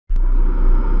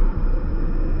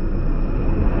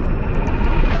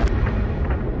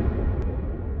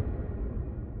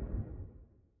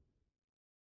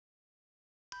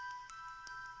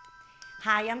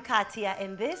Hi, I'm Katia,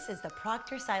 and this is the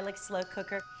Proctor Silex Slow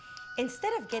Cooker.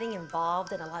 Instead of getting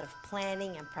involved in a lot of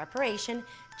planning and preparation,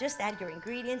 just add your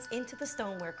ingredients into the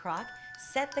stoneware crock,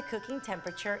 set the cooking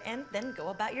temperature, and then go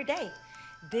about your day.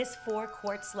 This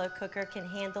 4-quart slow cooker can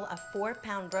handle a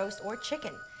 4-pound roast or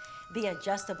chicken. The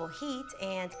adjustable heat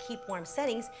and keep warm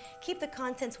settings keep the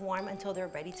contents warm until they're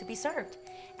ready to be served.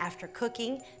 After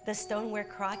cooking, the stoneware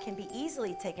crock can be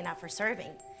easily taken out for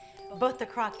serving. Both the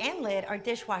crock and lid are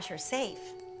dishwasher safe.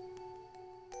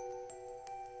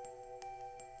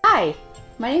 Hi,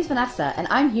 my name is Vanessa and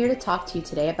I'm here to talk to you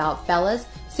today about Bella's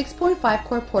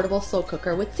 6.5-quart portable slow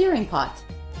cooker with searing pot.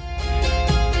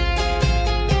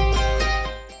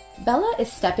 Bella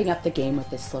is stepping up the game with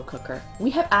this slow cooker. We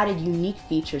have added unique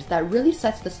features that really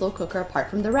sets the slow cooker apart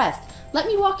from the rest. Let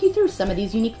me walk you through some of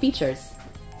these unique features.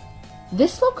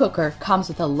 This slow cooker comes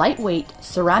with a lightweight,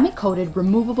 ceramic-coated,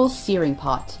 removable searing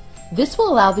pot. This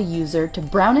will allow the user to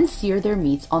brown and sear their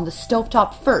meats on the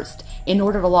stovetop first in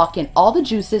order to lock in all the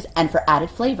juices and for added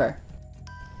flavor.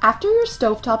 After your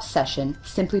stovetop session,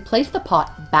 simply place the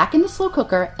pot back in the slow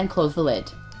cooker and close the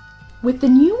lid. With the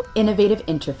new innovative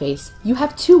interface, you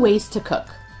have 2 ways to cook.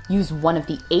 Use one of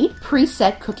the 8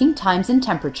 preset cooking times and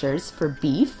temperatures for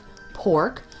beef,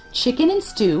 pork, chicken, and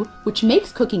stew, which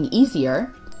makes cooking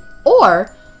easier,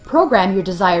 or program your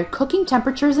desired cooking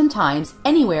temperatures and times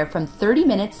anywhere from 30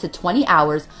 minutes to 20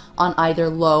 hours on either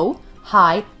low,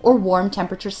 high, or warm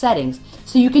temperature settings,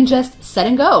 so you can just set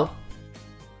and go.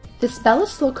 This Bella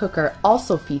slow cooker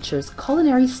also features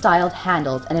culinary styled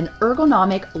handles and an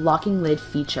ergonomic locking lid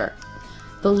feature.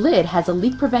 The lid has a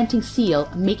leak preventing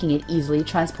seal, making it easily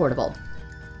transportable.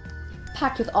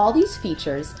 Packed with all these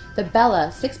features, the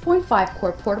Bella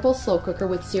 6.5-quart portable slow cooker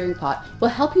with searing pot will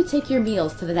help you take your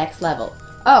meals to the next level.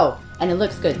 Oh, and it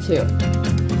looks good too.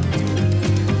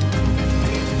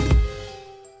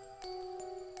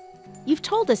 You've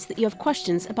told us that you have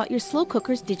questions about your slow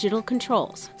cooker's digital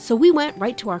controls, so we went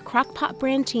right to our Crock-Pot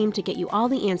brand team to get you all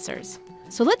the answers.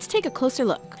 So let's take a closer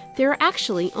look. There are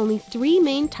actually only 3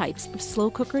 main types of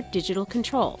slow cooker digital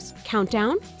controls: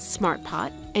 Countdown, Smart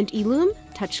Pot, and Illume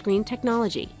touchscreen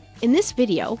technology. In this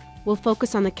video, we'll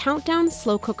focus on the Countdown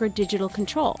slow cooker digital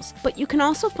controls, but you can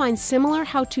also find similar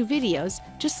how-to videos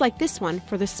just like this one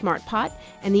for the Smart Pot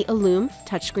and the Illume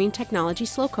touchscreen technology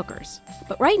slow cookers.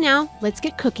 But right now, let's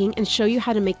get cooking and show you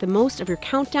how to make the most of your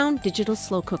Countdown digital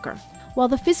slow cooker. While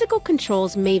the physical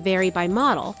controls may vary by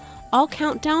model, all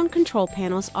Countdown control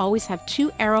panels always have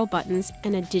 2 arrow buttons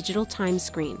and a digital time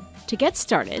screen. To get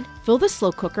started, fill the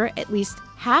slow cooker at least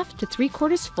half to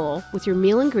 3/4 full with your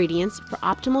meal ingredients for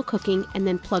optimal cooking and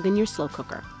then plug in your slow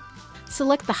cooker.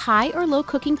 Select the high or low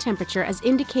cooking temperature as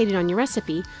indicated on your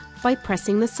recipe by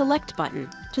pressing the select button.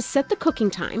 To set the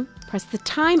cooking time, press the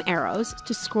time arrows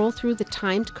to scroll through the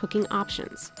timed cooking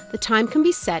options. The time can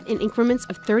be set in increments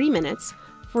of 30 minutes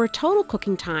for a total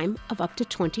cooking time of up to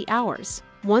 20 hours.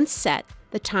 Once set,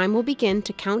 the time will begin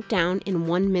to count down in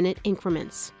 1-minute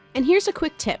increments. And here's a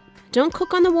quick tip. Don't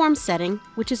cook on the warm setting,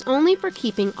 which is only for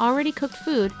keeping already cooked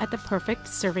food at the perfect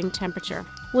serving temperature.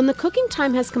 When the cooking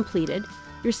time has completed,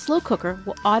 your slow cooker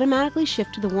will automatically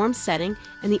shift to the warm setting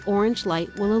and the orange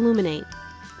light will illuminate.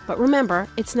 But remember,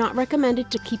 it's not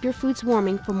recommended to keep your foods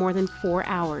warming for more than 4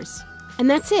 hours. And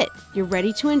that's it! You're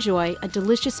ready to enjoy a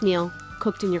delicious meal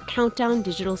cooked in your Countdown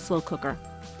digital slow cooker.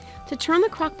 To turn the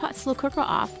Crock-Pot slow cooker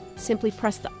off, simply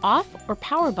press the off or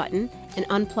power button and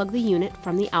unplug the unit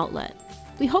from the outlet.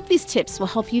 We hope these tips will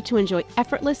help you to enjoy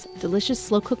effortless, delicious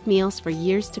slow-cooked meals for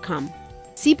years to come.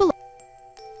 See below.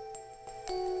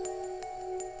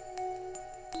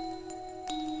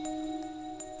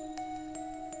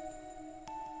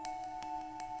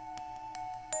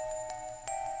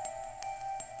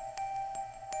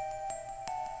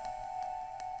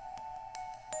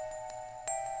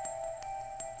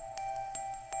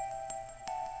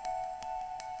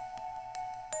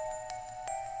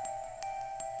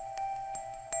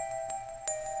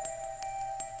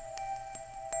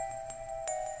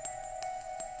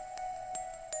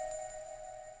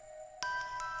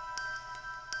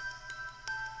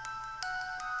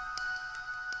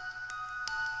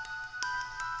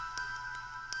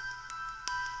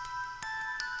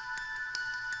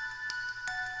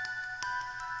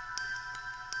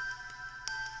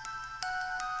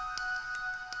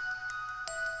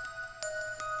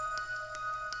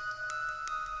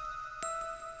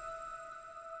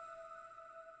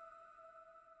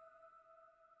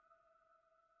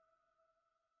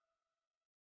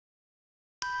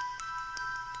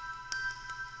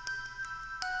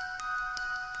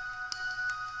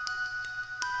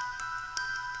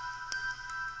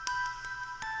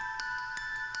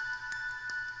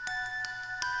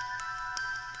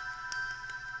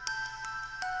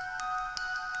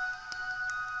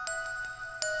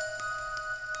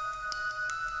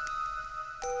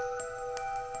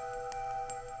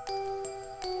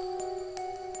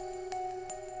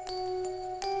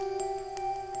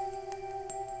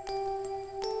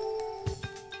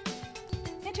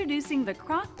 Introducing the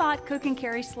Crock-Pot Cook and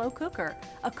Carry Slow Cooker,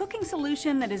 a cooking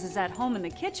solution that is as at home in the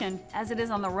kitchen as it is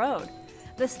on the road.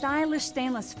 The stylish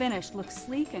stainless finish looks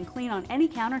sleek and clean on any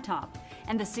countertop,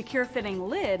 and the secure fitting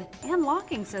lid and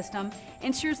locking system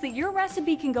ensures that your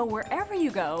recipe can go wherever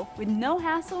you go with no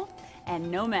hassle and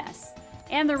no mess.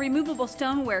 And the removable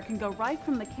stoneware can go right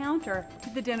from the counter to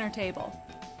the dinner table.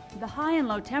 The high and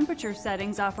low temperature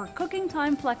settings offer cooking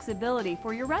time flexibility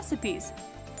for your recipes.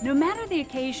 No matter the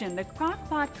occasion, the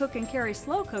Crock-Pot Cook and Carry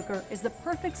Slow Cooker is the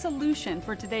perfect solution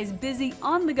for today's busy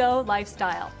on-the-go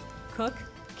lifestyle. Cook,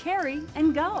 carry,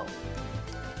 and go.